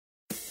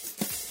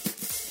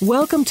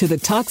Welcome to the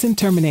Toxin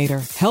Terminator,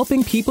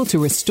 helping people to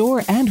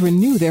restore and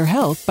renew their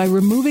health by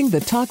removing the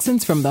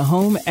toxins from the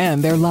home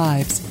and their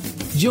lives.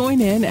 Join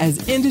in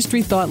as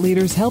industry thought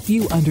leaders help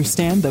you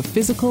understand the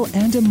physical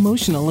and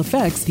emotional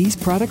effects these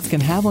products can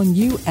have on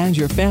you and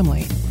your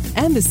family,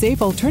 and the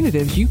safe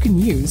alternatives you can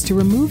use to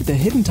remove the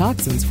hidden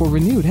toxins for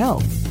renewed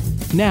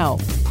health. Now,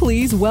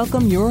 please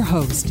welcome your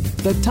host,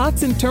 the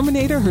Toxin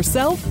Terminator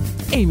herself,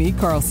 Amy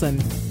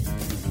Carlson.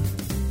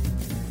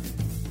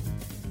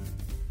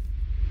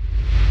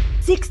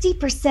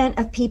 60%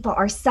 of people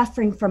are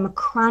suffering from a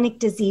chronic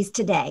disease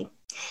today.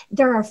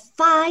 There are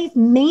 5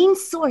 main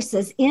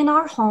sources in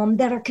our home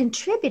that are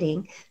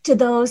contributing to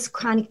those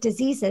chronic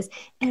diseases,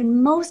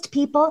 and most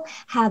people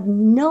have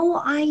no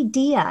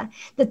idea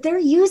that they're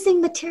using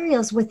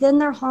materials within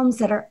their homes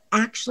that are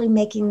actually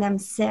making them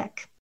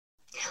sick.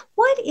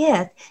 What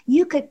if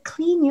you could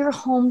clean your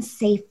home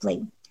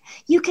safely?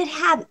 You could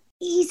have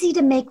easy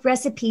to make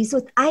recipes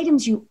with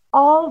items you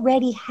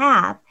already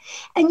have,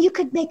 and you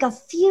could make a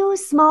few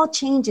small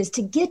changes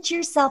to get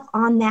yourself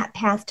on that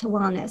path to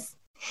wellness.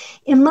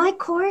 In my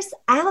course,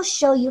 I'll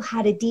show you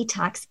how to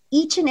detox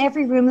each and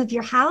every room of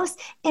your house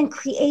and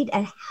create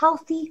a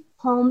healthy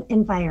home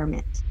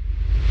environment.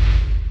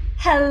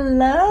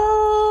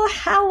 Hello,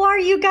 how are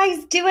you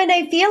guys doing?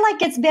 I feel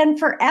like it's been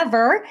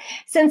forever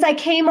since I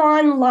came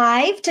on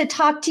live to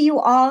talk to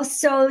you all.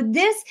 So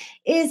this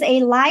is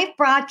a live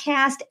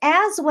broadcast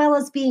as well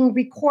as being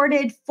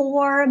recorded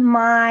for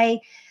my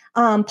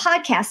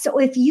podcast. So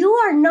if you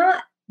are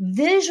not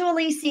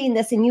visually seeing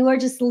this and you are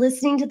just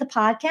listening to the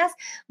podcast,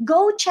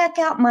 go check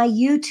out my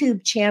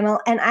YouTube channel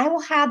and I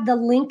will have the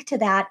link to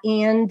that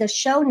in the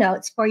show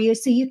notes for you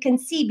so you can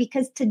see,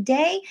 because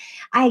today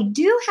I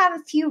do have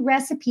a few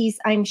recipes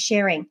I'm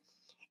sharing.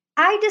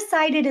 I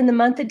decided in the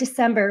month of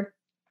December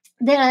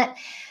that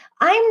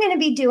I'm going to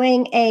be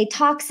doing a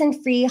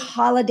Toxin-Free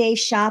holiday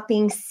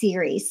shopping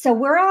series. So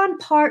we're on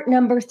part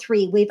number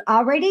 3. We've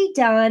already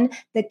done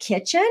the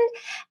kitchen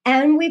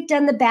and we've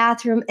done the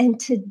bathroom. And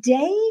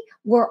today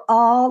we're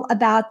all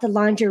about the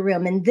laundry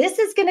room. And this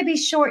is going to be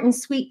short and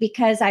sweet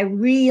because I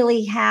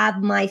really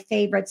have my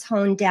favorites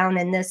honed down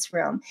in this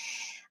room.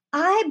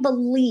 I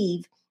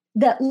believe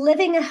that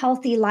living a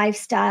healthy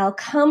lifestyle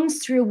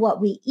comes through what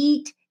we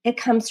eat. It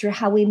comes through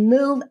how we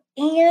move,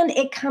 and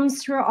it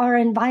comes through our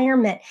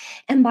environment.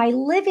 And by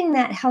living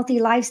that healthy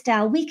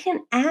lifestyle, we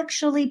can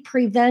actually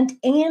prevent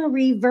and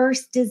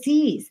reverse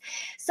disease.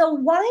 So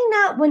why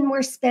not, when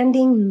we're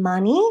spending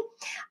money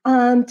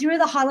through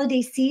the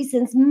holiday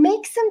seasons,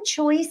 make some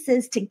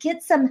choices to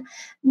get some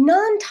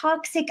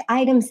non-toxic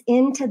items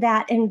into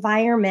that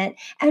environment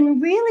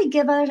and really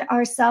give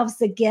ourselves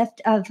the gift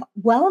of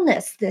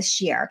wellness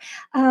this year.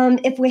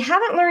 If we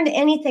haven't learned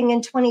anything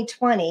in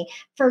 2020,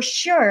 for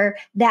sure,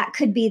 that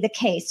could be the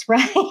case,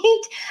 right? We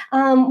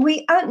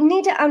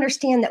need to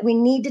understand that we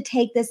need to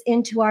take this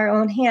into our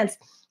own hands.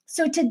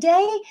 So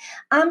today,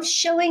 I'm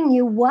showing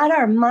you what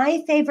are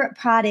my favorite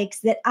products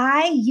that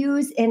I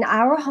use in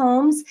our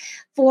homes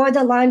for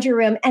the laundry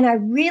room. And I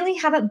really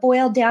have it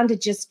boiled down to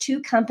just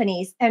 2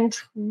 companies. And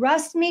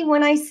trust me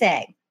when I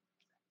say,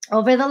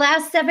 over the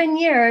last 7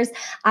 years,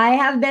 I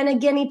have been a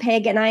guinea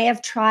pig and I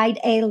have tried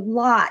a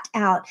lot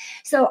out.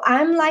 So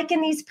I'm liking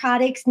these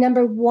products,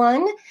 number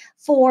 1,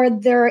 for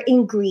their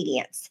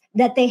ingredients,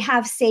 that they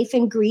have safe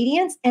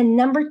ingredients. And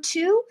number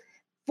 2,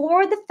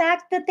 for the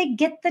fact that they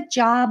get the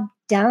job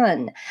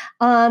done.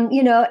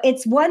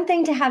 It's one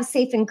thing to have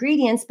safe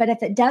ingredients, but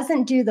if it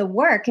doesn't do the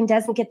work and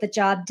doesn't get the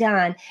job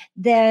done,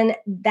 then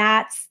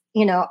that's,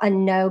 a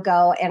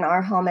no-go in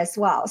our home as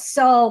well.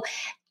 So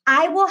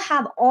I will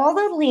have all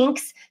the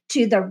links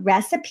to the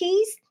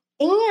recipes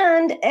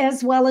and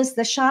as well as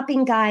the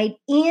shopping guide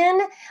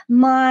in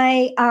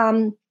my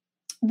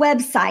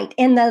website.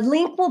 And the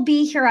link will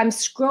be here. I'm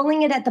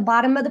scrolling it at the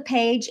bottom of the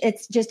page.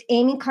 It's just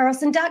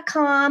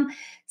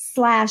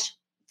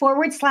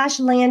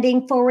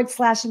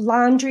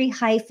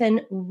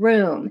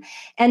amycarlson.com/landing/laundry-room.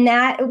 And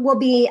that will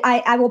be,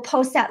 I will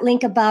post that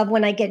link above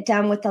when I get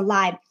done with the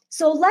live.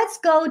 So let's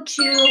go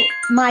to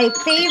my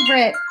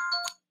favorite.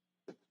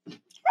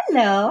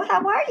 Hello,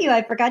 how are you?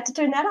 I forgot to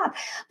turn that off.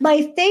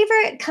 My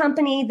favorite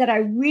company that I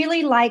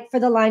really like for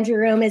the laundry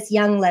room is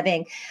Young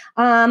Living.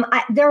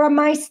 They're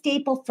my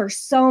staple for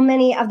so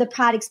many of the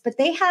products, but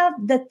they have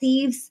the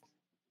Thieves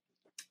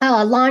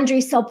laundry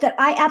soap that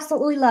I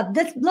absolutely love.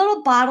 This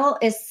little bottle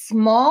is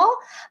small,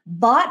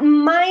 but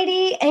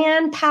mighty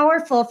and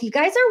powerful. If you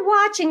guys are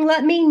watching,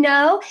 let me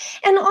know.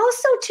 And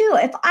also, too,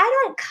 if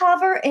I don't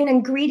cover an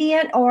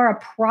ingredient or a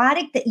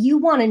product that you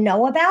want to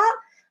know about,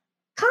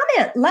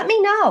 comment, let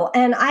me know,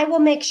 and I will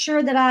make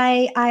sure that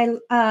I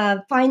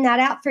find that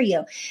out for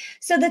you.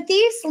 So the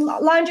Thieves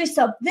laundry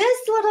soap,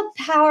 this little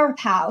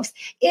powerhouse,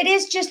 it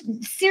is just,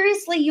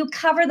 seriously, you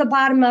cover the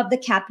bottom of the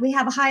cap. We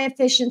have a high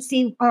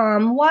efficiency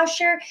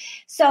washer.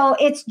 So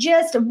it's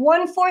just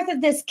 1/4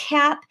 of this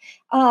cap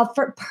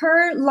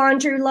per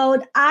laundry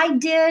load. I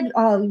did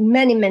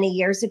many, many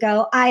years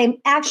ago. I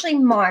actually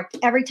marked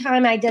every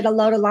time I did a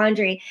load of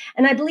laundry,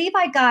 and I believe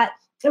I got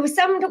it was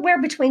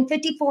somewhere between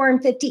 54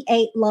 and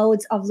 58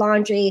 loads of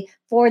laundry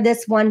for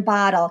this one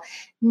bottle.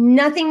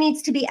 Nothing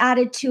needs to be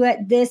added to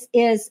it. This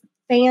is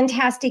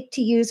fantastic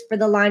to use for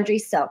the laundry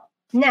soap.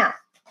 Now,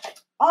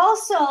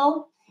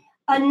 also,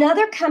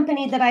 another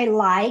company that I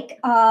like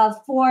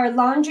for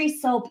laundry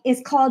soap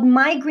is called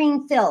My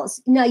Green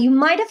Fills. Now, you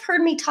might have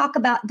heard me talk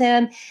about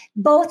them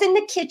both in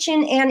the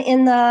kitchen and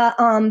in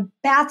the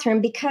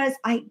bathroom, because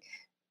I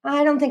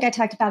don't think I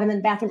talked about them in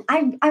the bathroom.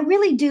 I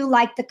really do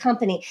like the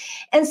company.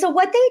 And so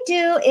what they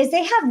do is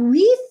they have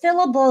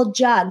refillable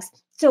jugs.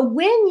 So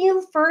when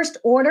you first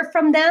order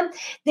from them,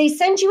 they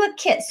send you a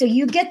kit. So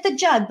you get the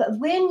jug, but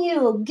when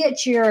you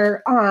get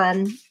your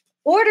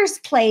orders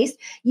placed,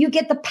 you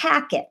get the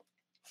packet.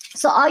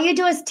 So all you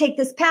do is take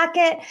this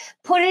packet,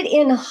 put it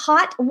in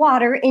hot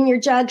water in your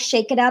jug,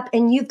 shake it up,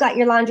 and you've got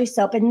your laundry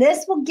soap. And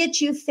this will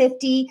get you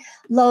 50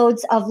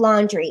 loads of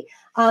laundry.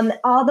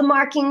 All the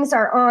markings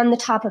are on the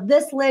top of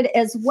this lid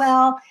as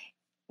well.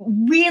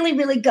 Really,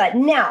 really good.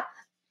 Now,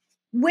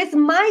 with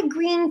My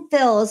Green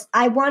Fills,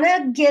 I want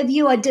to give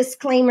you a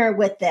disclaimer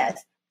with this.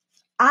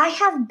 I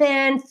have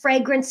been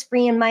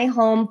fragrance-free in my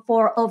home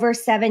for over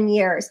 7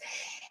 years.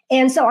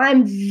 And so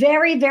I'm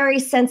very, very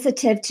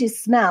sensitive to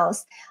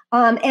smells.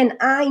 And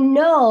I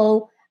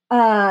know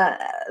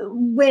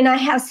when I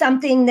have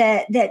something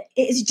that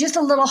is just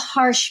a little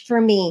harsh for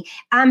me,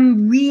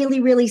 I'm really,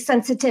 really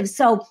sensitive.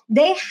 So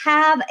they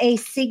have a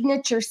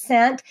signature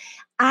scent.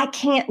 I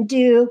can't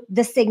do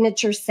the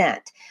signature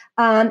scent.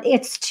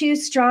 It's too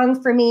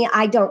strong for me.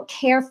 I don't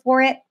care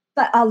for it,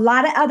 but a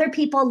lot of other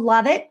people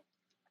love it.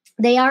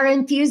 They are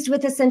infused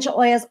with essential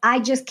oils. I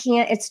just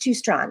can't. It's too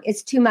strong.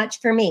 It's too much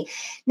for me.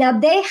 Now,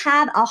 they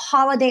have a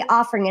holiday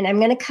offering, and I'm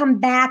going to come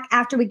back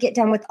after we get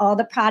done with all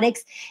the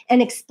products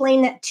and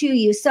explain that to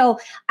you. So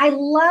I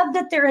love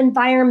that they're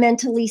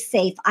environmentally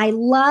safe. I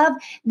love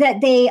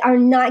that they are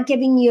not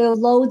giving you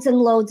loads and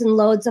loads and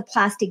loads of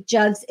plastic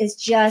jugs. It's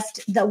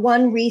just the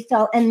one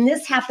refill, and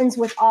this happens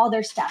with all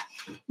their stuff.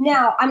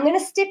 Now, I'm going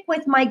to stick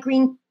with My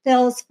Green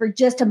Fills for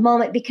just a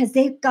moment because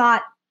they've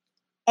got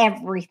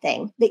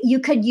everything that you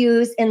could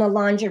use in the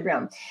laundry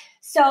room.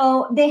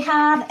 So they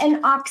have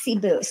an Oxy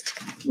Boost.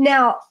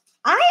 Now,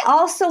 I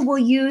also will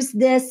use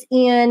this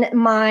in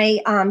my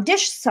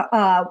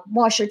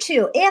dishwasher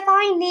too, if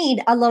I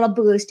need a little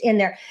boost in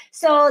there.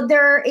 So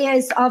there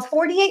is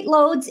 48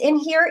 loads in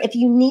here. If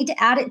you need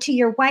to add it to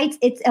your whites,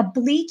 it's a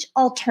bleach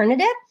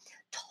alternative.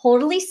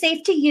 Totally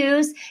safe to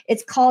use.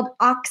 It's called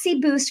Oxy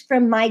Boost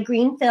from My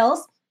Green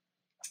Fills.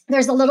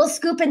 There's a little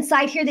scoop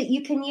inside here that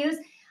you can use.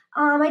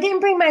 I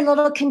didn't bring my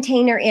little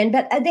container in,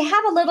 but they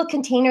have a little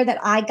container that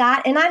I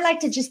got, and I like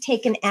to just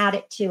take and add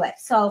it to it.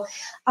 So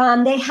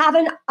they have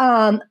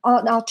an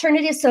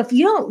alternative. So if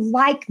you don't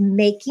like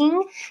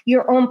making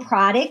your own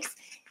products,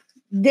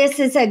 this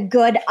is a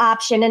good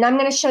option. And I'm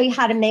going to show you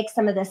how to make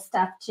some of this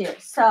stuff too.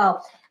 So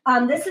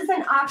this is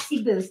an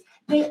Oxy Boost.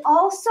 They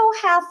also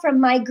have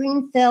from My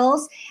Green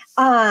Fills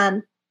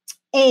a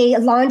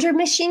laundry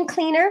machine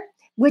cleaner,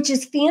 which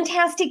is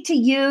fantastic to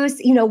use,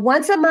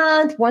 once a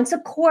month, once a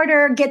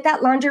quarter, get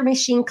that laundry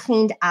machine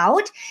cleaned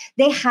out.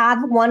 They have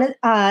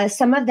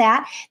some of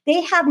that.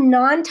 They have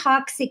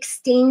non-toxic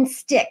stain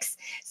sticks.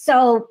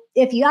 So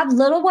if you have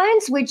little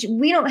ones, which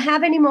we don't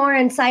have anymore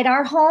inside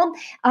our home,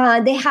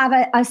 they have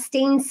a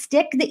stain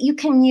stick that you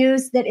can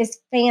use that is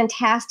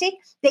fantastic.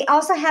 They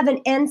also have an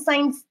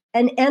enzyme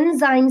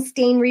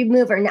stain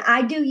remover. Now,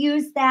 I do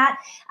use that.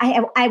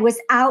 I was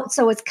out,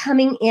 so it's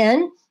coming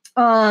in.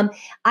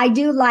 I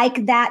do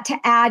like that to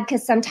add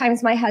because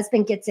sometimes my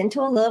husband gets into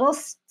a little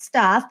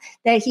stuff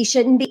that he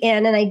shouldn't be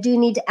in, and I do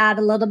need to add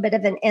a little bit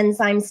of an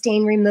enzyme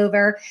stain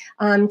remover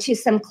to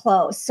some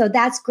clothes. So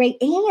that's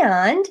great.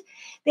 And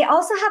they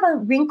also have a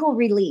wrinkle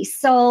release.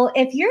 So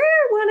if you're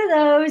one of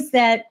those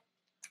that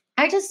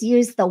I just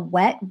use the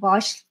wet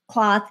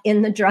washcloth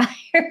in the dryer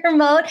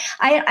mode.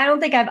 I don't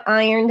think I've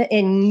ironed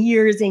in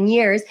years and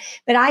years,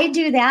 but I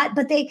do that.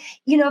 But if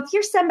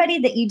you're somebody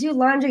that you do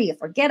laundry, you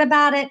forget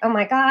about it. Oh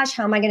my gosh,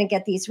 how am I going to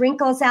get these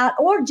wrinkles out?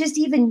 Or just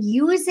even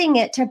using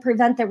it to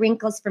prevent the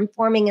wrinkles from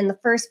forming in the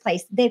first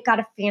place. They've got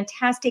a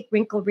fantastic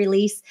wrinkle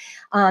release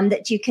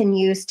that you can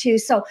use too.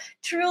 So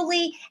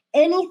truly,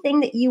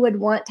 anything that you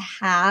would want to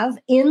have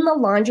in the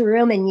laundry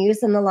room and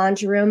use in the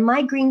laundry room,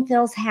 My Green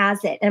Fills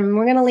has it. And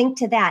we're going to link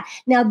to that.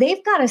 Now,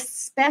 they've got a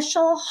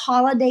special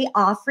holiday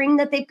offering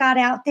that they've got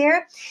out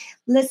there.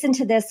 Listen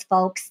to this,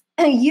 folks.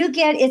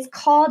 It's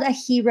called a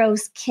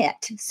Heroes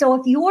Kit. So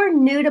if you're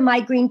new to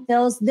My Green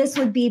Fills, this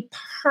would be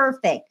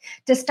perfect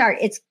to start.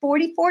 It's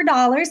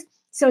 $44.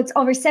 So it's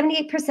over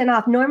 78%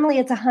 off. Normally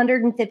it's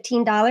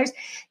 $115.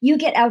 You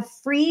get a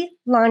free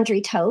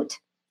laundry tote.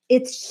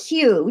 It's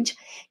huge.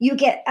 You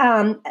get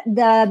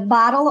the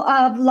bottle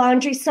of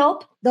laundry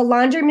soap, the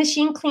laundry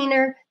machine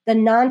cleaner, the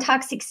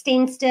non-toxic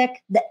stain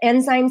stick, the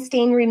enzyme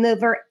stain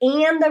remover,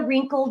 and the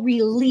wrinkle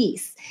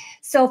release.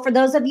 So for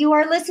those of you who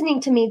are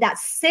listening to me,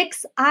 that's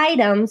 6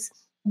 items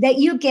that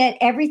you get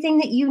everything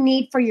that you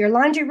need for your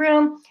laundry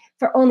room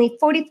for only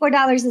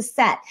 $44 a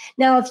set.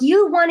 Now, if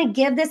you want to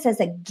give this as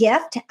a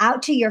gift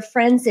out to your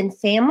friends and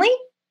family,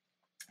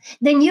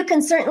 then you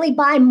can certainly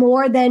buy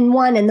more than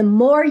one. And the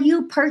more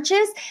you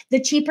purchase, the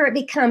cheaper it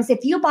becomes.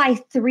 If you buy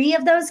 3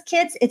 of those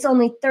kits, it's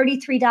only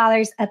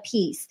 $33 a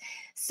piece.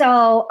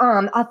 So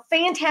a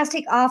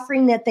fantastic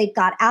offering that they've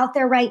got out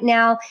there right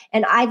now.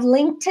 And I've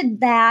linked to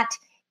that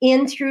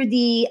in through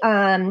the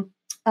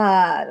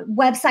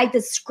website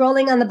that's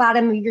scrolling on the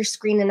bottom of your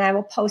screen, and I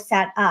will post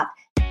that up.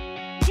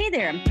 Hey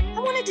there. I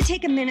wanted to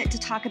take a minute to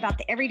talk about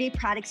the everyday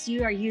products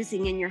you are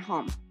using in your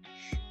home.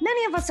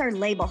 Many of us are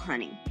label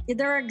hunting.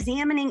 They're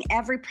examining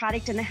every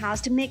product in the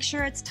house to make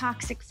sure it's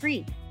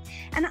toxic-free.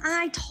 And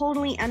I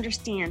totally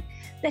understand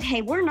that,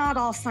 hey, we're not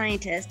all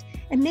scientists,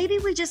 and maybe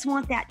we just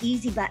want that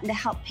easy button to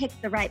help pick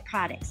the right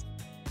products.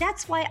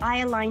 That's why I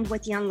aligned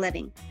with Young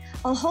Living,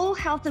 a whole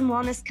health and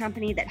wellness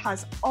company that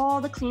has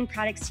all the clean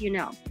products you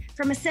know,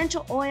 from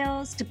essential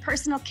oils to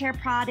personal care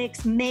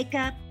products,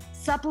 makeup,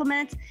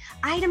 supplements,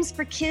 items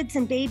for kids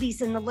and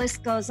babies, and the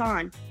list goes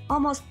on.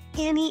 Almost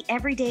any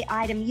everyday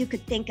item you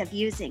could think of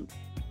using.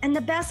 And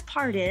the best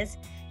part is,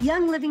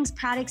 Young Living's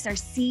products are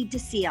seed to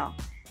seal.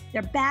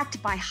 They're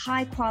backed by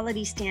high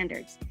quality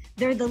standards.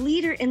 They're the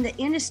leader in the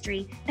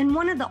industry and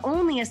one of the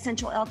only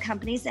essential oil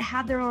companies that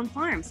have their own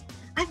farms.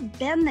 I've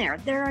been there.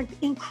 They're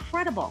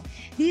incredible.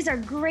 These are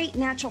great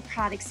natural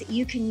products that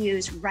you can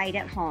use right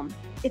at home.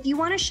 If you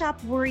want to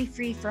shop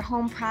worry-free for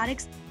home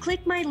products,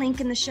 click my link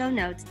in the show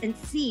notes and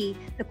see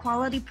the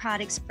quality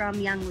products from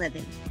Young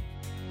Living.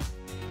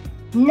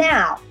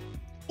 Now,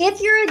 if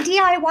you're a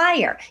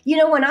DIYer, you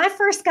know, when I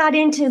first got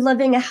into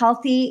living a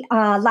healthy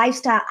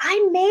lifestyle,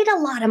 I made a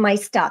lot of my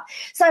stuff.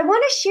 So I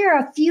want to share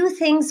a few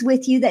things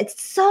with you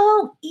that's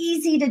so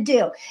easy to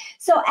do.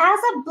 So as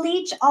a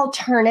bleach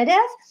alternative,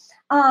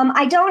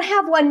 I don't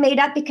have one made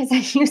up because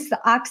I use the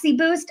Oxy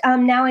Boost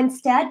now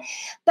instead,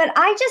 but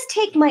I just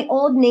take my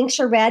old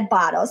Ningxia Red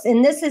bottles,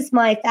 and this is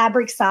my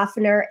fabric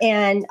softener,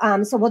 and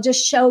so we'll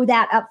just show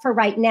that up for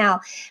right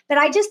now. But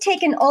I just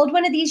take an old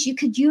one of these. You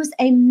could use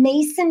a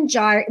mason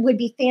jar. It would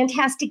be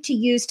fantastic to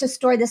use to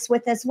store this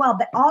with as well.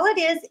 But all it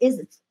is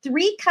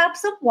 3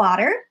 cups of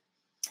water.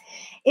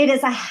 It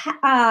is a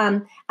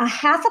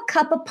half a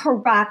cup of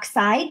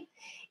peroxide.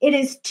 It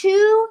is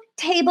 2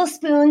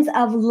 tablespoons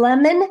of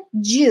lemon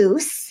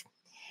juice,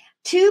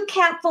 2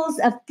 capfuls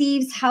of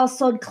Thieves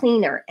Household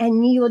Cleaner,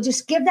 and you will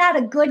just give that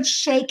a good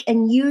shake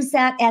and use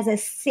that as a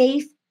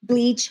safe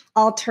bleach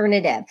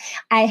alternative.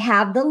 I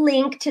have the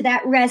link to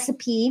that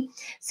recipe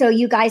so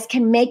you guys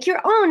can make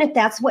your own if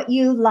that's what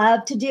you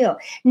love to do.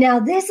 Now,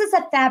 this is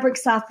a fabric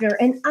softener,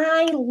 and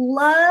I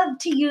love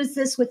to use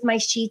this with my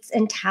sheets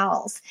and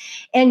towels,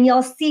 and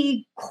you'll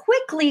see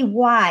quickly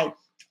why.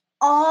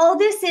 All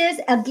this is,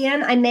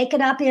 again, I make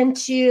it in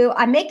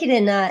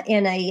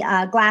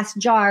a glass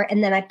jar,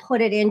 and then I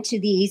put it into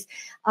these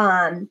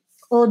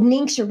old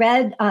Ningxia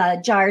Red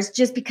jars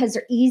just because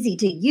they're easy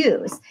to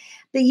use.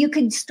 But you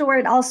could store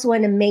it also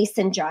in a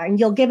mason jar, and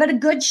you'll give it a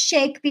good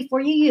shake before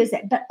you use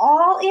it. But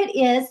all it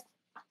is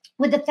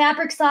with the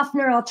fabric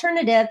softener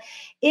alternative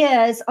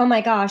is, oh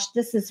my gosh,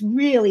 this is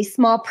really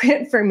small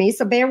print for me,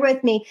 so bear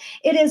with me.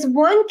 It is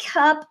 1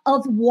 cup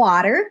of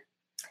water.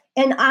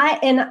 And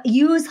I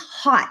use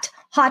hot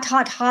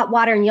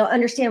water, and you'll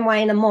understand why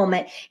in a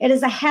moment. It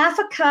is a half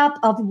a cup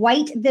of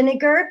white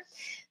vinegar,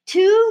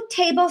 2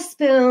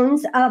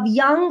 tablespoons of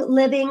Young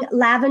Living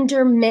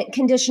lavender mint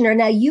conditioner.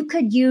 Now, you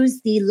could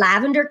use the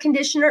lavender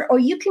conditioner, or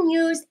you can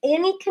use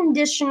any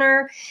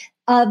conditioner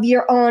of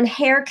your own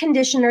hair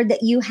conditioner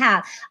that you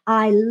have.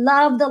 I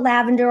love the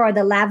lavender or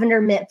the lavender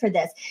mint for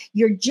this.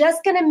 You're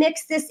just going to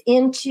mix this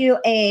into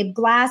a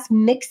glass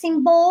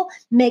mixing bowl.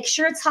 Make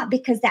sure it's hot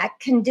because that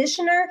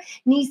conditioner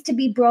needs to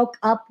be broke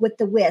up with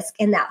the whisk,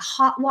 and that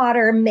hot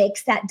water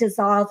makes that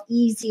dissolve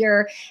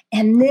easier.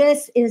 And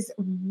this is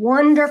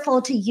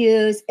wonderful to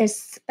use,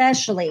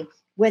 especially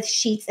with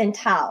sheets and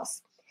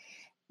towels.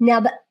 Now,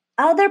 the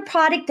other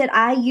product that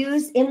I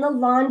use in the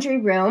laundry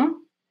room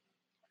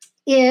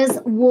is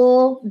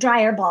wool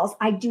dryer balls.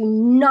 I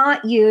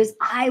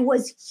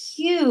was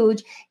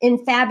huge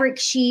in fabric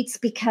sheets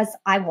because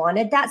I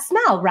wanted that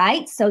smell,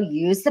 right? So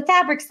use the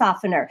fabric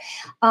softener.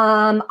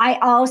 I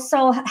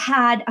also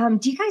had,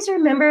 do you guys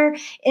remember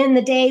in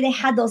the day they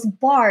had those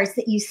bars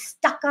that you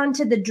stuck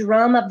onto the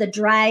drum of the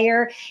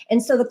dryer?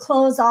 And so the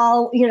clothes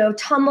all,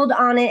 tumbled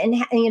on it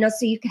and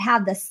so you could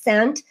have the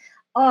scent.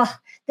 Oh,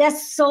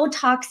 that's so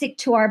toxic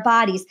to our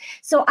bodies.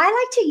 So I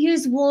like to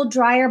use wool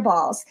dryer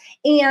balls,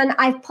 and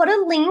I've put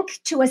a link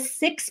to a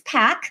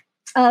 6-pack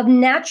of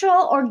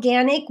natural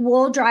organic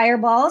wool dryer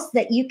balls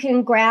that you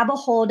can grab a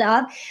hold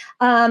of.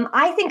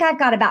 I think I've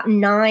got about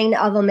 9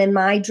 of them in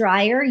my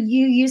dryer.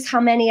 You use how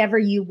many ever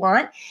you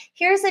want.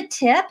 Here's a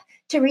tip.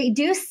 To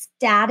reduce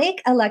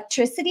static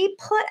electricity,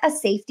 put a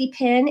safety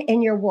pin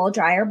in your wool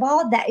dryer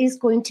ball. That is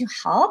going to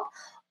help.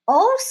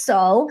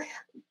 Also,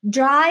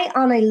 dry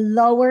on a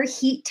lower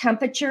heat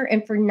temperature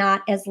and for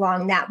not as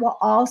long. That will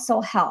also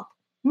help.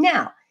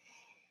 Now,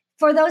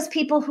 for those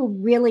people who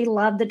really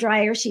love the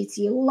dryer sheets,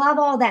 you love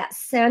all that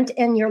scent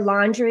in your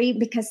laundry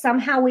because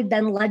somehow we've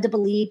been led to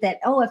believe that,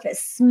 if it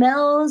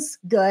smells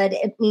good,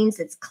 it means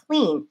it's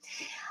clean.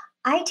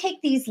 I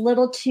take these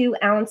little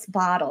 2-ounce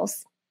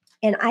bottles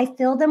and I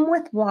fill them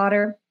with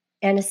water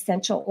and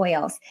essential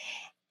oils.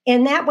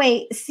 And that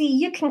way, see,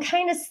 you can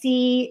kind of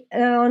see,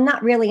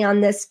 not really on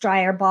this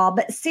dryer ball,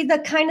 but see the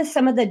kind of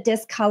some of the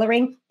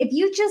discoloring. If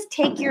you just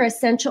take your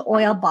essential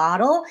oil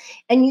bottle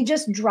and you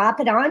just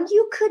drop it on,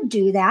 you could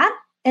do that.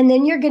 And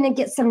then you're going to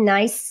get some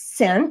nice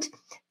scent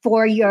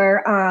for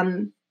your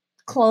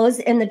clothes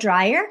in the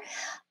dryer.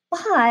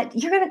 But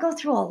you're going to go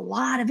through a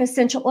lot of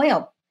essential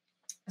oil.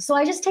 So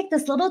I just take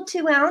this little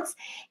 2-ounce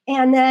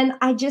and then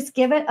I just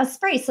give it a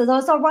spray. So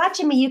those are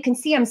watching me, you can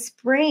see I'm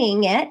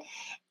spraying it.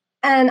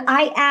 And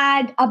I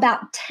add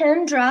about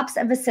 10 drops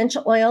of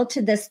essential oil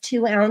to this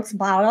 2-ounce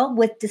bottle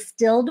with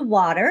distilled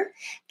water.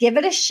 Give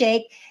it a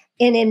shake.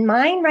 And in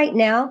mine right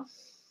now,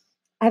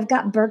 I've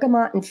got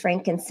bergamot and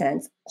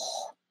frankincense.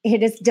 Oh,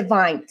 it is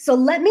divine. So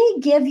let me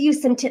give you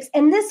some tips.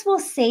 And this will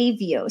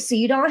save you. So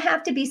you don't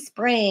have to be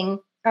spraying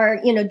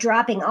or,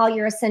 dropping all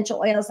your essential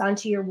oils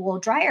onto your wool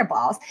dryer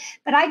balls.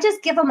 But I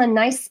just give them a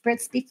nice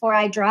spritz before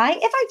I dry,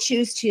 if I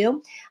choose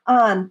to.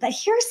 But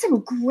here's some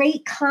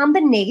great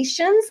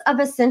combinations of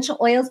essential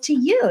oils to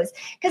use.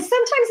 Because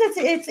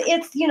sometimes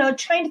it's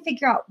trying to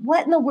figure out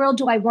what in the world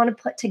do I want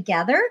to put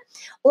together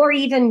or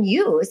even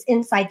use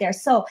inside there.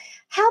 So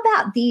how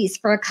about these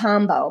for a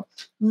combo?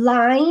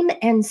 Lime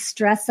and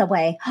Stress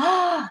Away.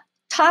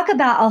 Talk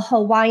about a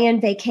Hawaiian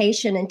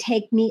vacation and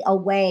take me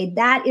away.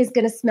 That is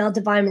going to smell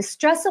divine. And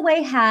Stress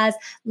Away has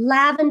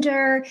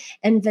lavender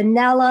and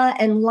vanilla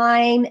and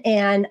lime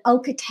and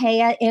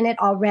ocotea in it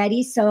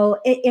already. So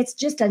it's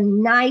just a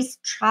nice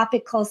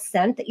tropical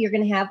scent that you're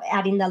going to have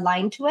adding the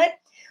lime to it.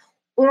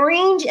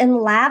 Orange and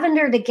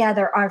lavender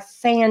together are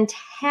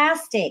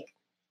fantastic.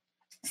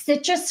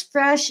 Citrus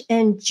Fresh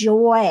and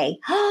Joy.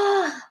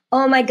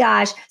 Oh my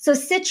gosh. So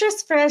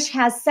Citrus Fresh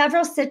has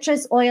several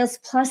citrus oils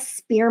plus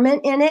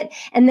spearmint in it.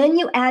 And then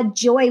you add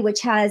Joy, which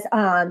has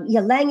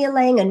ylang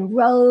ylang and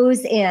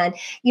rose and,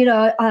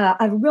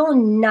 a real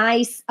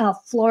nice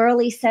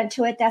florally scent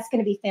to it. That's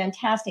going to be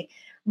fantastic.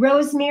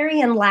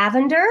 Rosemary and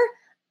lavender,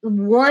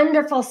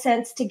 wonderful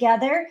scents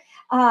together.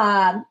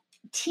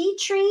 Tea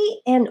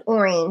tree and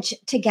orange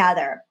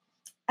together.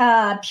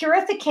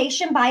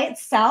 Purification by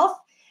itself.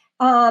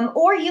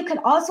 Or you could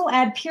also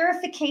add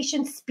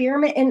purification,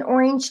 spearmint, and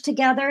orange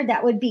together.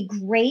 That would be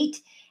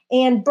great.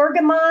 And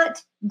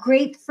bergamot,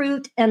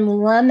 grapefruit, and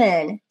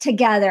lemon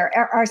together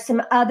are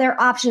some other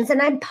options.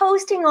 And I'm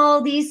posting all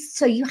these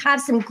so you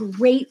have some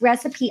great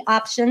recipe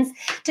options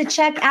to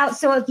check out.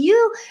 So if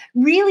you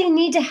really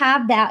need to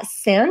have that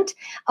scent,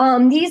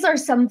 these are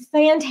some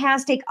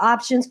fantastic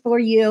options for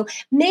you.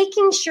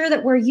 Making sure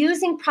that we're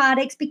using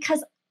products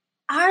because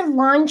our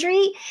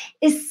laundry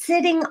is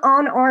sitting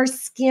on our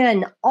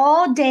skin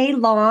all day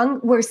long.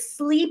 We're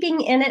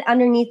sleeping in it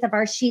underneath of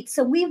our sheets.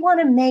 So we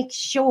want to make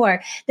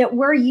sure that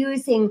we're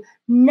using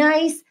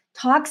nice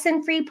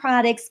toxin-free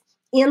products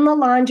in the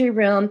laundry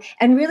room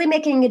and really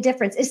making a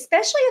difference,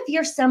 especially if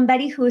you're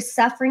somebody who is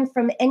suffering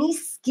from any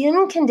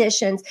skin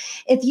conditions.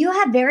 If you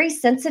have very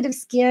sensitive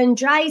skin,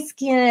 dry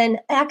skin,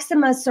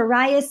 eczema,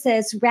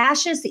 psoriasis,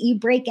 rashes that you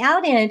break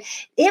out in,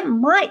 it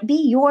might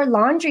be your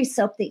laundry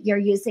soap that you're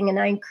using. And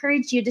I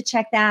encourage you to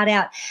check that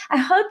out. I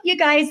hope you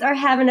guys are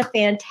having a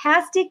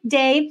fantastic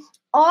day.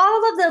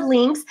 All of the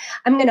links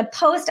I'm going to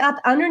post up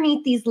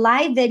underneath these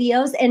live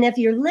videos. And if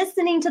you're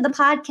listening to the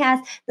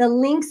podcast, the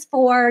links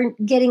for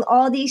getting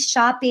all these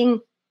shopping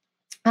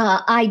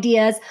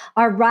ideas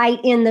are right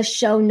in the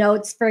show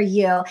notes for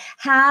you.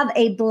 Have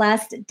a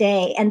blessed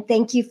day. And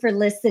thank you for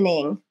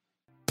listening.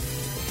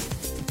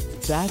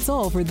 That's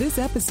all for this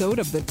episode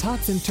of the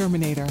Toxin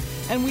Terminator.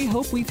 And we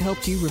hope we've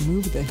helped you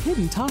remove the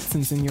hidden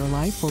toxins in your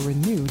life for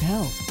renewed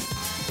health.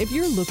 If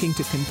you're looking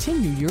to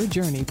continue your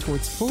journey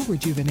towards full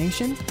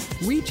rejuvenation,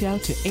 reach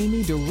out to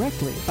Amy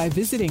directly by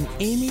visiting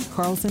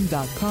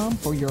amycarlson.com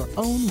for your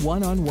own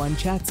one-on-one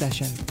chat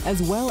session,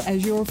 as well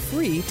as your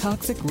free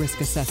toxic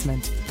risk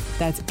assessment.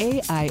 That's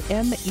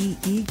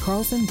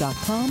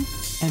AIMEEcarlson.com.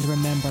 And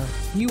remember,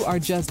 you are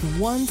just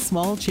one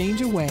small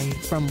change away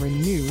from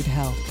renewed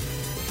health.